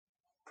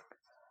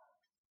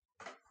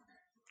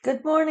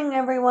Good morning,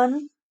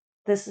 everyone.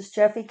 This is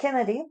Jeffy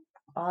Kennedy,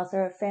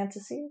 author of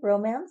fantasy,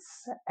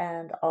 romance,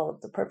 and all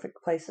of the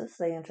perfect places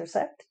they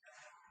intersect.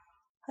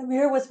 I'm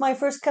here with my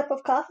first cup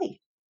of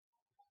coffee,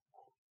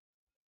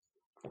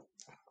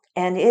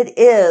 and it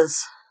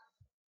is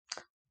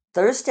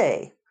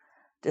Thursday,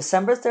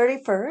 December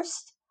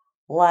 31st,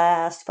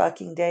 last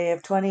fucking day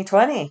of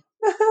 2020.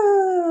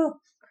 Woohoo!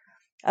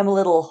 I'm a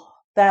little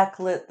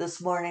backlit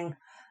this morning.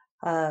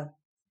 Uh,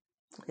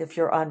 if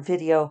you're on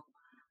video,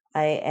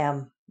 I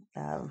am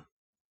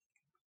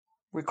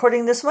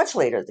recording this much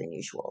later than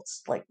usual.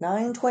 It's like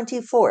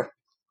 9:24.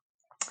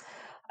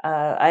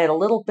 I had a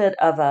little bit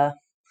of a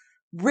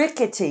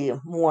rickety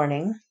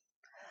morning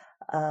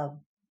uh,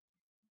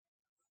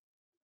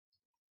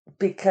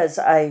 because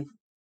I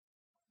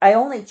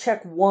only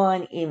check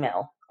one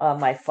email on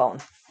my phone,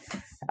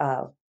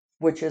 uh,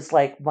 which is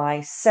like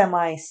my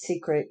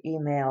semi-secret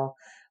email,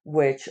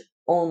 which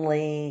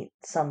only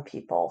some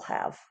people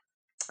have,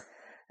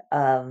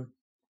 um,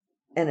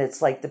 and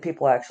it's like the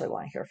people I actually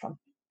want to hear from.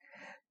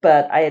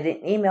 But I had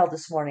an email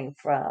this morning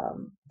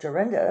from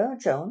Dorinda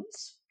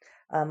Jones,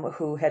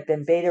 who had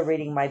been beta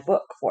reading my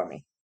book for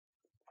me,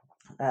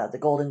 The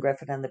Golden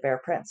Griffin and the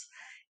Bear Prince,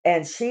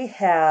 and she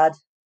had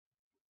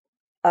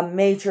a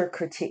major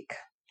critique.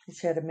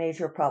 She had a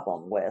major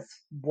problem with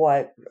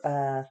what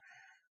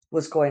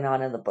was going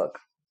on in the book.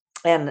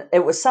 And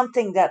it was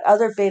something that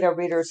other beta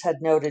readers had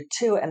noted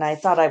too, and I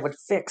thought I would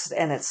fix,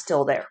 and it's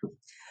still there.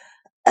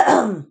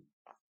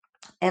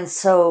 And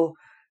so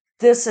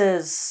this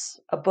is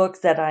a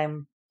book that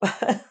I'm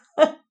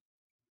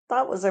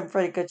thought was in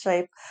pretty good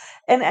shape.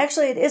 And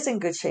actually, it is in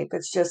good shape.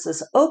 It's just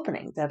this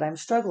opening that I'm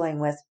struggling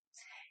with.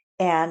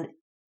 And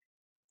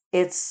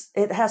it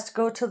has to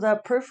go to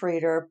the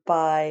proofreader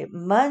by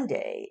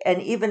Monday.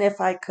 And even if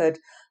I could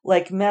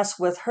like mess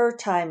with her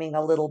timing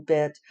a little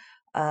bit,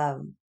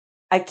 um,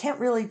 I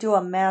can't really do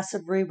a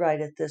massive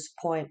rewrite at this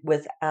point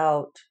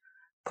without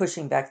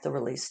pushing back the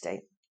release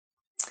date.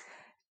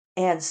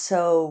 And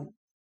so,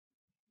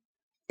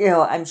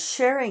 I'm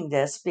sharing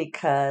this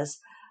because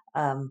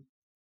um,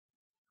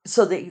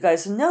 so that you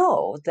guys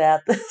know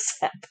that this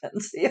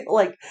happens.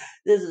 Like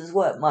this is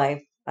what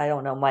I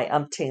don't know, my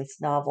umpteenth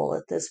novel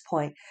at this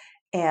point.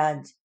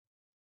 And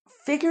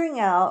figuring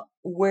out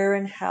where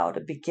and how to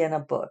begin a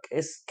book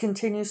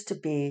continues to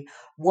be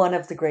one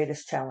of the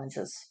greatest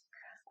challenges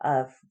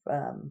of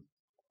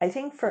I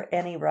think for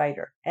any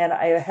writer. And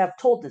I have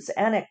told this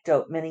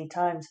anecdote many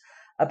times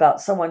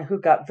about someone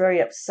who got very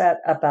upset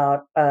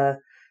about a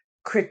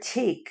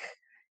critique,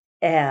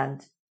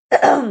 and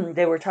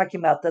they were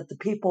talking about that the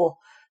people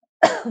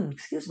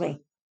excuse me,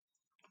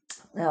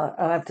 now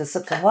I have to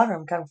sip some water,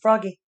 I'm kind of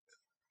froggy.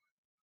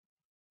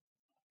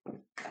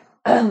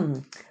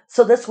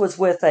 So this was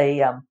with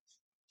a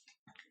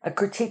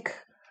critique.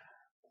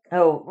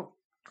 Oh,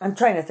 I'm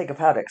trying to think of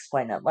how to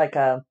explain it. Like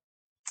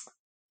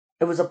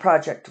it was a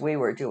project we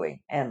were doing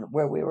and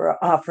where we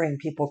were offering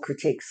people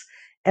critiques,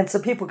 and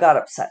some people got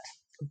upset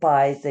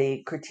by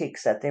the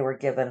critiques that they were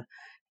given.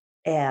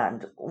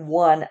 And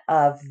one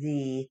of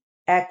the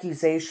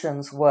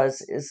accusations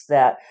is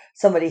that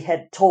somebody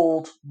had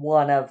told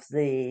one of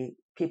the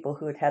people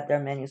who had had their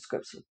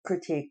manuscripts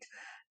critiqued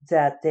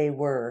that they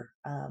were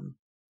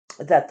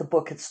that the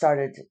book had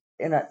started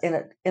in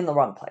the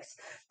wrong place,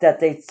 that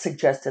they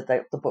suggested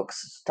that the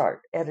books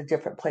start at a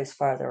different place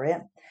farther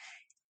in.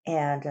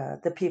 And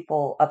the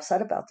people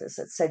upset about this,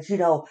 it said,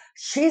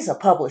 she's a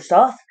published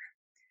author.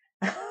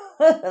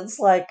 It's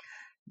like,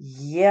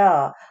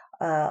 yeah,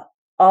 uh,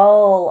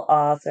 all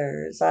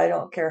authors, I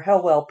don't care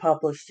how well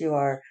published you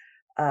are,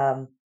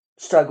 um,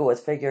 struggle with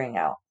figuring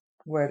out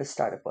where to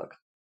start a book.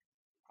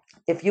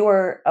 If you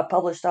are a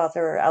published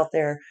author out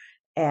there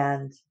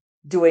and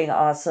doing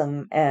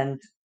awesome and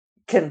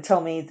can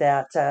tell me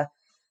that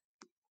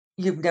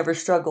you've never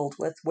struggled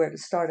with where to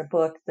start a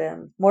book,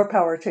 then more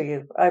power to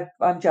you.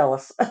 I'm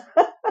jealous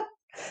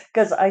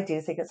because I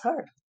do think it's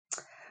hard.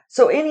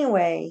 So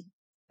anyway,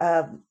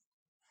 um,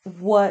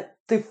 what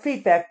the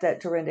feedback that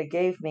Dorinda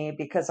gave me,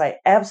 because I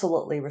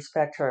absolutely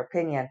respect her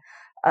opinion,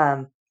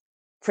 um,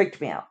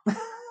 freaked me out.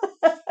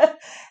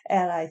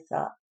 And I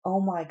thought, oh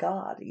my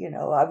God,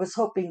 I was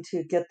hoping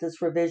to get this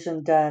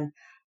revision done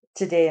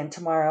today and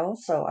tomorrow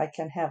so I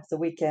can have the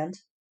weekend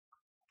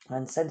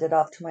and send it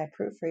off to my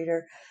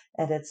proofreader.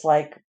 And it's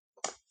like,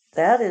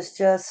 that is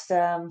just,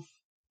 how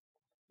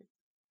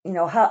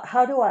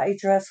do I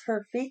address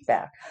her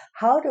feedback?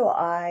 How do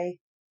I,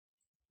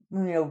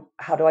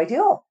 how do I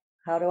deal?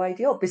 How do I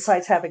deal?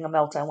 Besides having a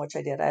meltdown, which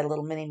I did, I had a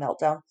little mini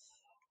meltdown,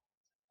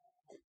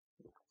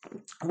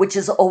 which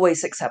is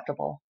always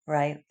acceptable,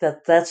 right?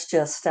 That's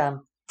just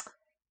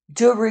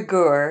de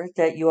rigueur,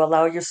 that you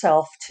allow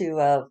yourself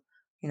to,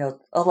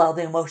 allow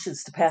the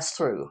emotions to pass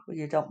through.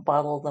 You don't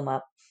bottle them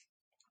up.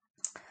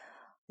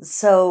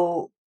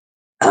 So,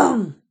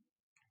 and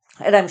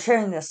I'm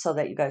sharing this so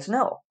that you guys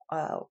know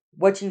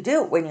what you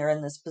do when you're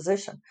in this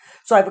position.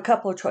 So I have a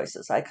couple of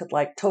choices. I could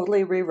like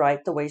totally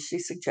rewrite the way she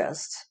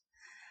suggests,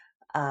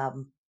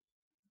 um,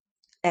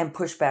 and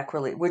push back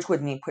which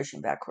would mean pushing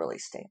back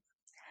release date,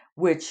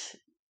 which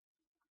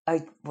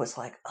I was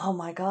like, oh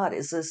my God,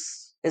 is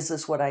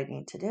this what I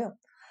need to do?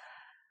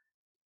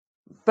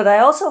 But I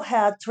also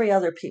had 3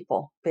 other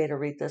people beta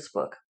read this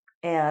book,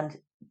 and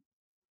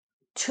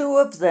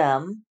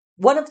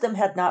one of them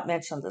had not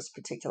mentioned this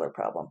particular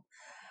problem.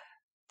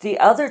 The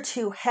other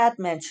 2 had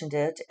mentioned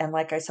it, and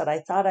like I said, I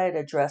thought I had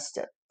addressed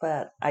it,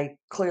 but I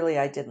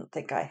didn't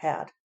think I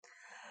had.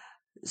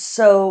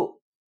 So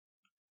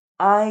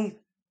I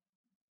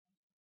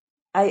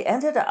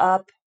ended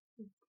up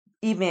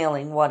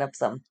emailing one of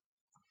them,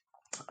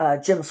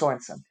 Jim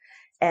Sorensen,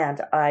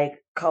 and I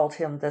called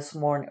him this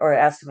morning or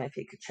asked him if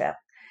he could chat,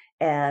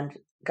 and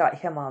got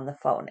him on the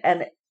phone.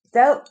 And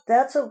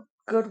that's a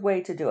good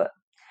way to do it,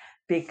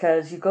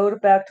 because you go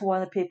back to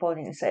one of the people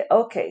and you say,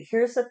 okay,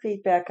 here's the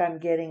feedback I'm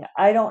getting.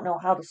 I don't know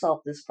how to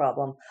solve this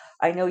problem.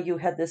 I know you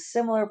had this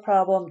similar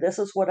problem. This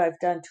is what I've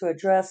done to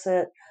address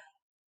it.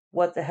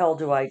 What the hell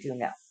do I do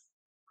now?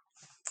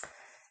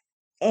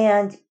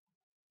 And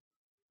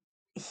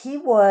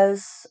it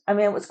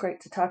was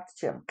great to talk to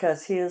Jim,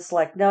 because he is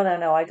like,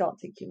 no, I don't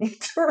think you need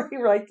to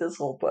rewrite this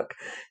whole book.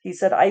 He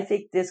said, I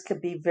think this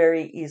could be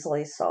very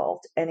easily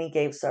solved. And he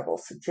gave several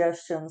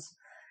suggestions.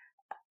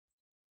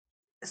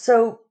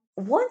 So,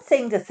 one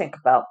thing to think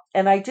about,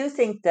 and I do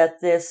think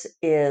that this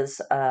is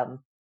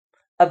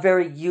a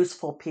very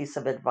useful piece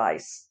of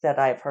advice that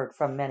I've heard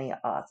from many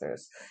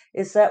authors,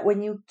 is that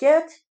when you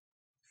get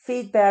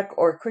feedback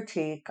or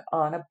critique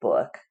on a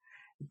book,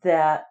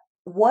 that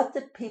what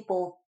the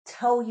people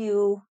tell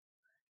you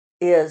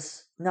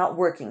is not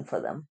working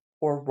for them,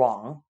 or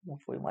wrong, if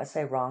we want to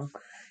say wrong.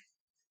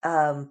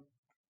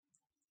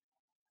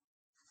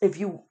 If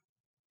you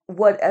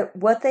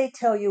what they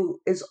tell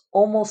you is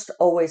almost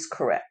always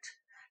correct.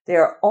 They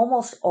are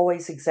almost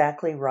always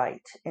exactly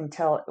right in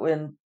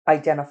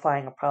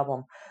identifying a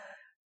problem.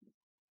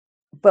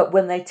 But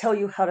when they tell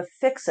you how to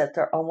fix it,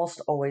 they're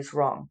almost always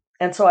wrong.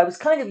 And so I was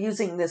kind of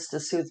using this to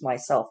soothe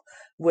myself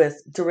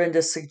with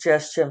Dorinda's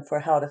suggestion for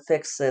how to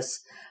fix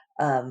this.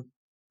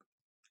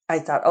 I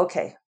thought,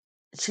 okay,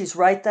 she's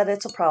right that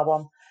it's a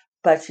problem,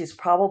 but she's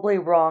probably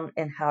wrong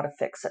in how to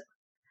fix it.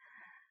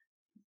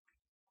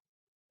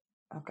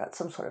 I've got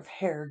some sort of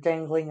hair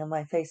dangling in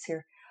my face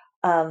here.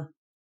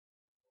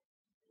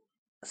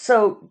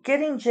 So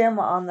getting Jim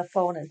on the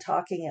phone and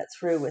talking it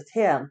through with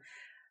him,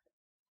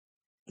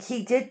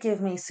 he did give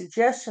me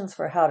suggestions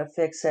for how to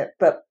fix it,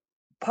 but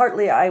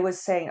partly I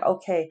was saying,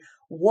 okay,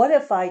 what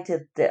if I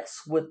did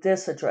this? Would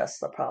this address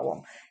the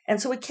problem? And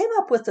so we came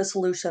up with a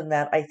solution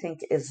that I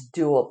think is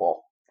doable.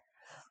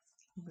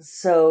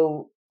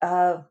 So,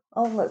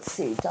 let's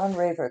see. Don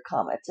Raver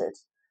commented,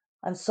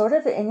 I'm sort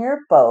of in your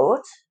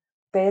boat.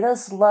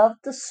 Betas loved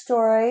the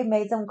story,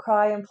 made them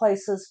cry in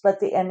places, but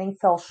the ending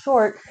fell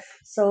short,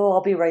 so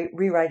I'll be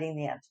rewriting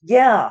the end.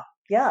 Yeah,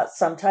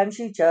 sometimes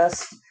you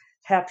just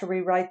have to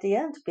rewrite the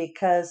end,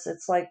 because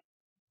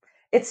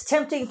it's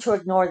tempting to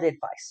ignore the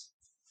advice.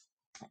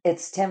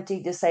 It's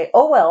tempting to say,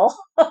 oh, well,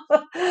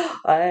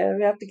 I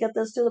have to get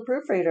this to the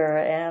proofreader,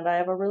 and I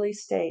have a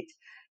release date,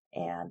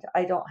 and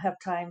I don't have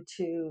time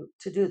to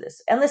do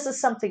this. And this is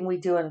something we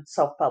do in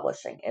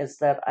self-publishing, is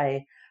that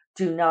I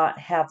do not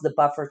have the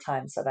buffer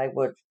times that I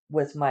would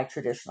with my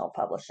traditional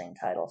publishing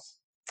titles.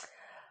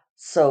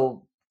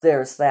 So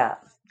there's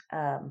that.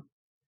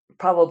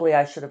 Probably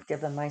I should have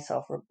given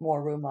myself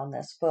more room on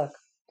this book.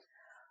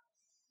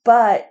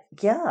 But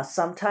yeah,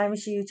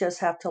 sometimes you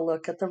just have to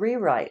look at the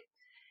rewrite.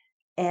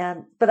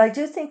 But I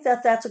do think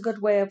that that's a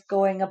good way of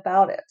going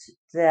about it.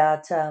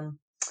 That,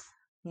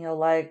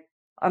 like,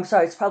 I'm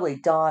sorry, it's probably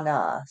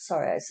Donna.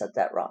 Sorry, I said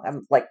that wrong.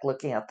 I'm like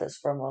looking at this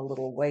from a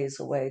little ways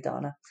away,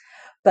 Donna.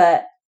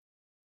 But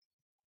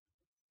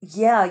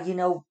yeah,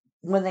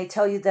 when they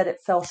tell you that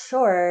it fell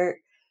short,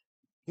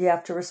 you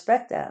have to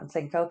respect that and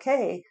think,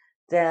 okay,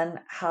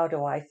 then how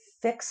do I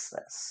fix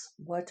this?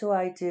 What do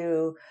I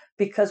do?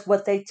 Because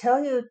what they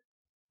tell you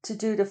to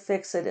do to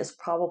fix it is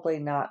probably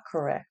not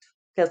correct.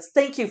 Because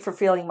thank you for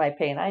feeling my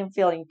pain. I am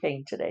feeling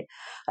pain today.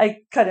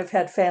 I kind of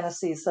had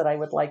fantasies that I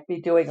would like be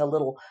doing a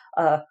little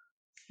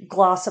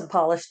gloss and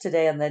polish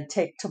today and then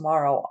take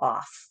tomorrow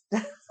off.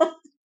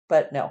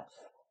 But no.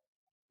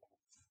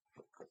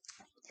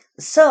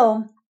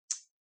 So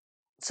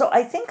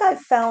I think I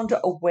found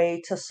a way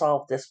to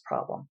solve this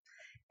problem.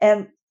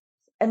 And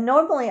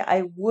normally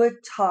I would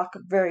talk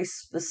very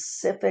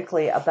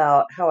specifically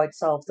about how I'd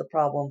solve the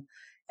problem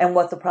and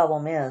what the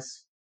problem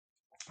is.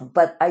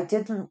 But I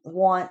didn't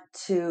want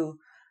to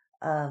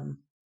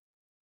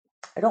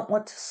I don't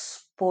want to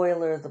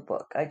spoiler the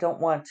book. I don't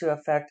want to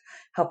affect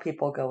how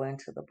people go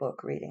into the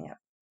book reading it.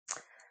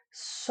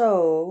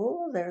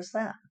 So there's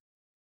that.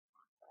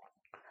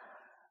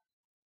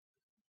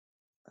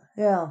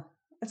 Yeah.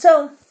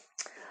 So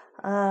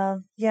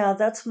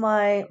that's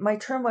my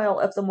turmoil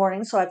of the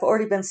morning. So I've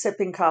already been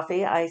sipping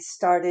coffee. I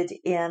started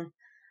in.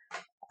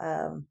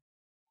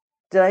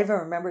 Did I even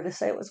remember to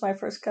say it was my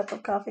first cup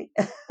of coffee?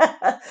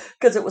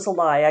 Because it was a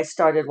lie. I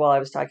started while I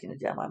was talking to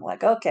Jim. I'm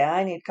like, okay,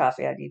 I need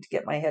coffee. I need to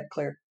get my head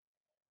clear.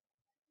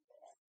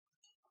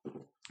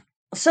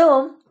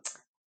 So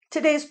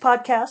Today's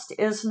podcast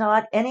is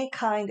not any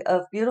kind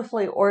of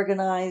beautifully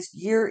organized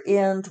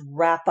year-end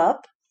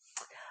wrap-up.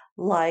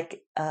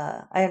 Like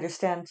I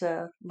understand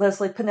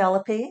Leslie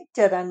Penelope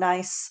did a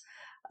nice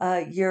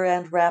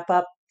year-end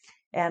wrap-up,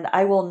 and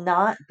I will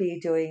not be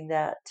doing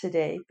that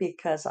today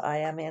because I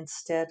am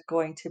instead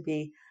going to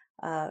be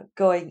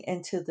going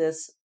into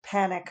this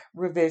panic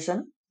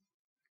revision.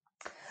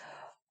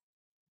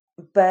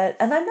 And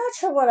I'm not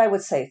sure what I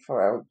would say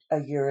for a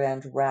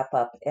year-end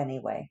wrap-up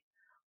anyway.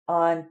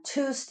 On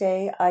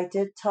Tuesday, I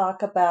did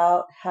talk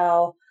about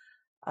how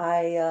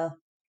I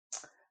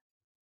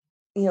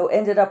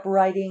ended up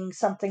writing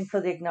something for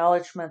the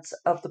acknowledgments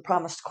of the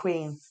Promised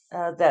Queen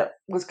that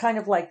was kind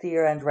of like the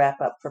year-end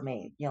wrap-up for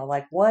me.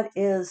 Like, what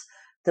is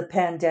the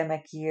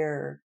pandemic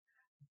year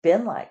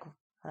been like,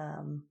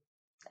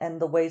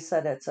 and the ways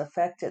that it's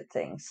affected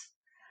things.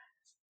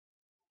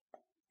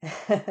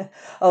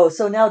 Oh,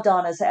 so now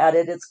Donna's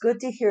added, it's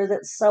good to hear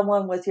that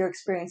someone with your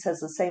experience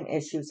has the same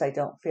issues. I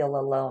don't feel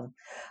alone.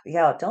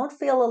 Yeah, don't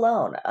feel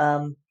alone.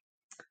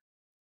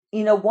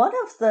 One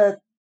of the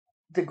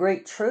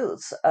great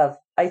truths of,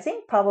 I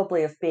think,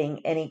 probably of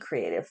being any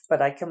creative,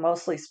 but I can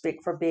mostly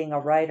speak for being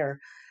a writer,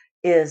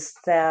 is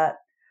that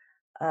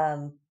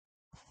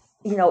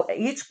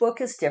each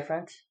book is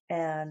different,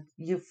 and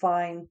you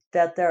find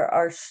that there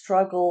are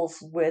struggles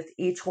with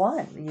each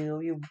one.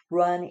 You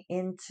run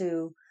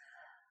into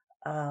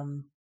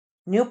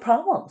new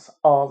problems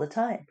all the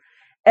time.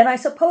 And I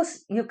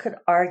suppose you could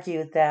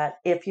argue that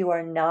if you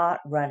are not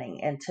running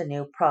into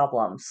new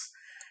problems,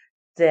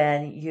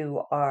 then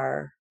you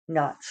are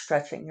not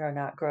stretching, you're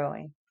not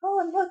growing. Oh,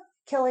 and look,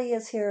 Kelly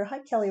is here. Hi,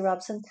 Kelly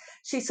Robson.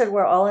 She said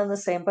we're all in the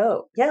same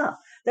boat. Yeah,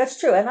 that's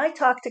true. And I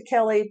talk to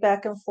Kelly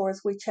back and forth.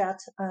 We chat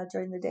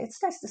during the day.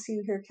 It's nice to see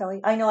you here, Kelly.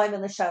 I know I'm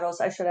in the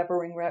shadows. I should have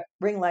a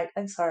ring light.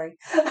 I'm sorry.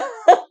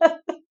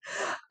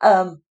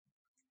 um,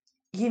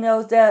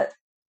 that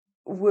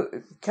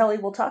Kelly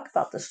will talk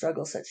about the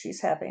struggles that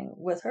she's having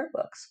with her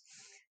books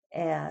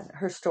and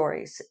her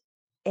stories.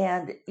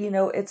 And,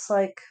 it's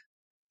like,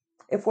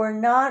 if we're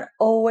not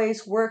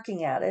always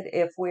working at it,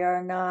 if we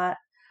are not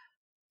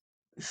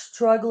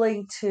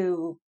struggling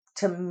to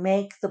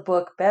make the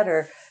book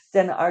better,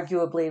 then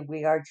arguably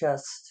we are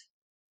just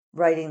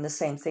writing the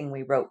same thing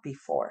we wrote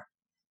before.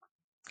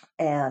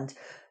 And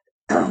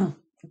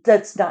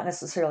that's not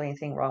necessarily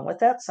anything wrong with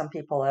that. Some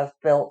people have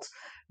built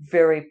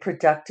very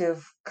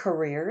productive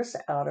careers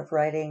out of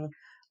writing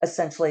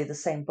essentially the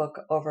same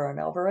book over and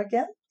over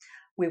again.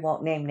 We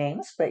won't name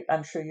names, but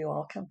I'm sure you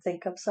all can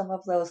think of some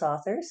of those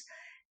authors.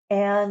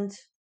 And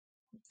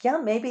yeah,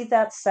 maybe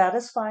that's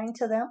satisfying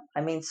to them.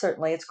 I mean,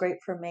 certainly it's great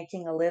for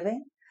making a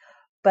living,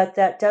 but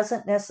that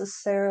doesn't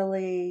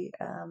necessarily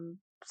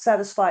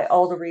satisfy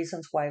all the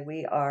reasons why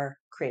we are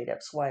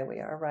creatives, why we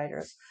are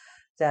writers.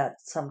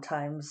 That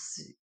sometimes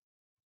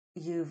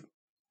you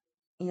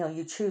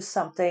choose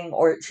something,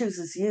 or it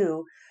chooses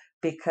you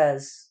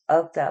because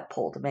of that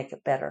pull to make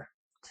it better,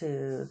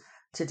 to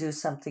do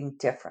something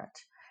different.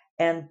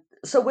 And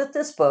so with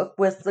this book,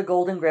 with The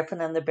Golden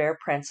Griffin and The Bear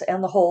Prince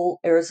and the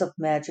whole Heirs of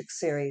Magic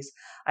series,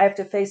 I have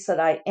to face that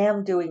I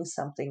am doing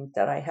something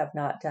that I have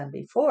not done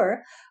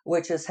before,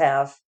 which is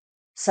have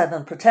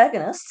 7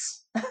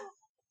 protagonists.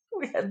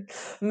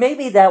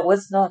 Maybe that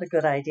was not a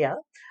good idea,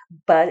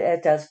 but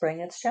it does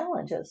bring its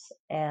challenges.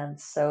 And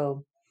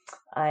so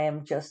I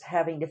am just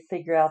having to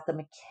figure out the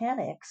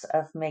mechanics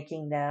of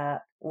making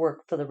that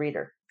work for the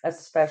reader,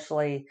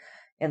 especially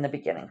in the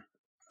beginning.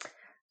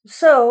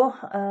 So,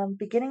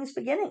 beginnings.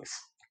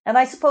 And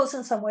I suppose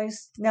in some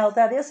ways now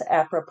that is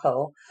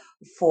apropos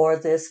for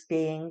this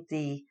being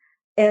the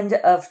end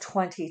of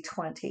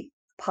 2020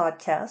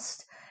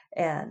 podcast,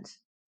 and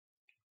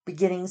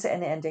beginnings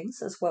and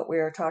endings is what we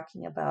are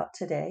talking about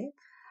today.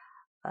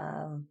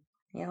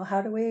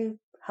 How do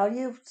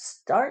you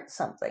start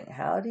something?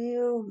 How do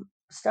you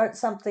start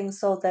something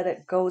so that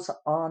it goes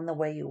on the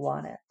way you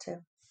want it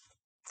to?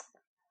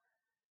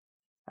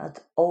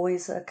 That's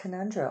always a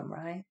conundrum,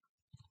 right?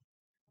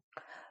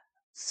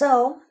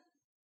 So,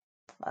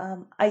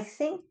 I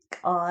think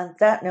on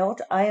that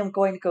note, I am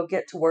going to go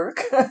get to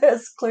work,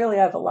 as clearly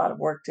I have a lot of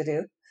work to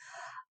do.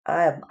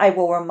 I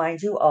will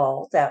remind you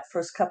all that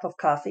First Cup of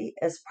Coffee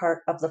is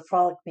part of the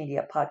Frolic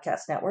Media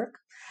Podcast Network,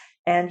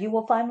 and you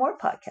will find more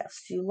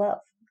podcasts you love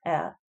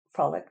at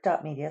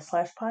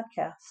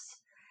frolic.media/podcasts.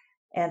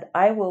 And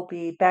I will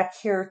be back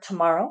here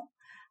tomorrow,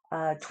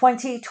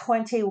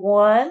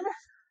 2021.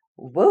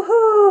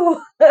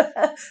 Woohoo!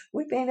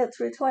 We made it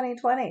through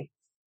 2020.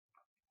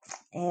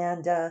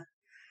 And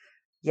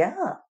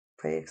yeah,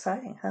 pretty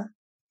exciting, huh?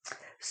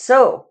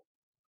 So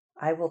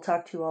I will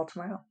talk to you all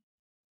tomorrow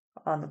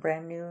on the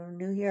brand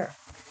new year.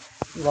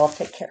 You all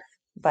take care.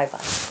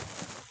 Bye-bye.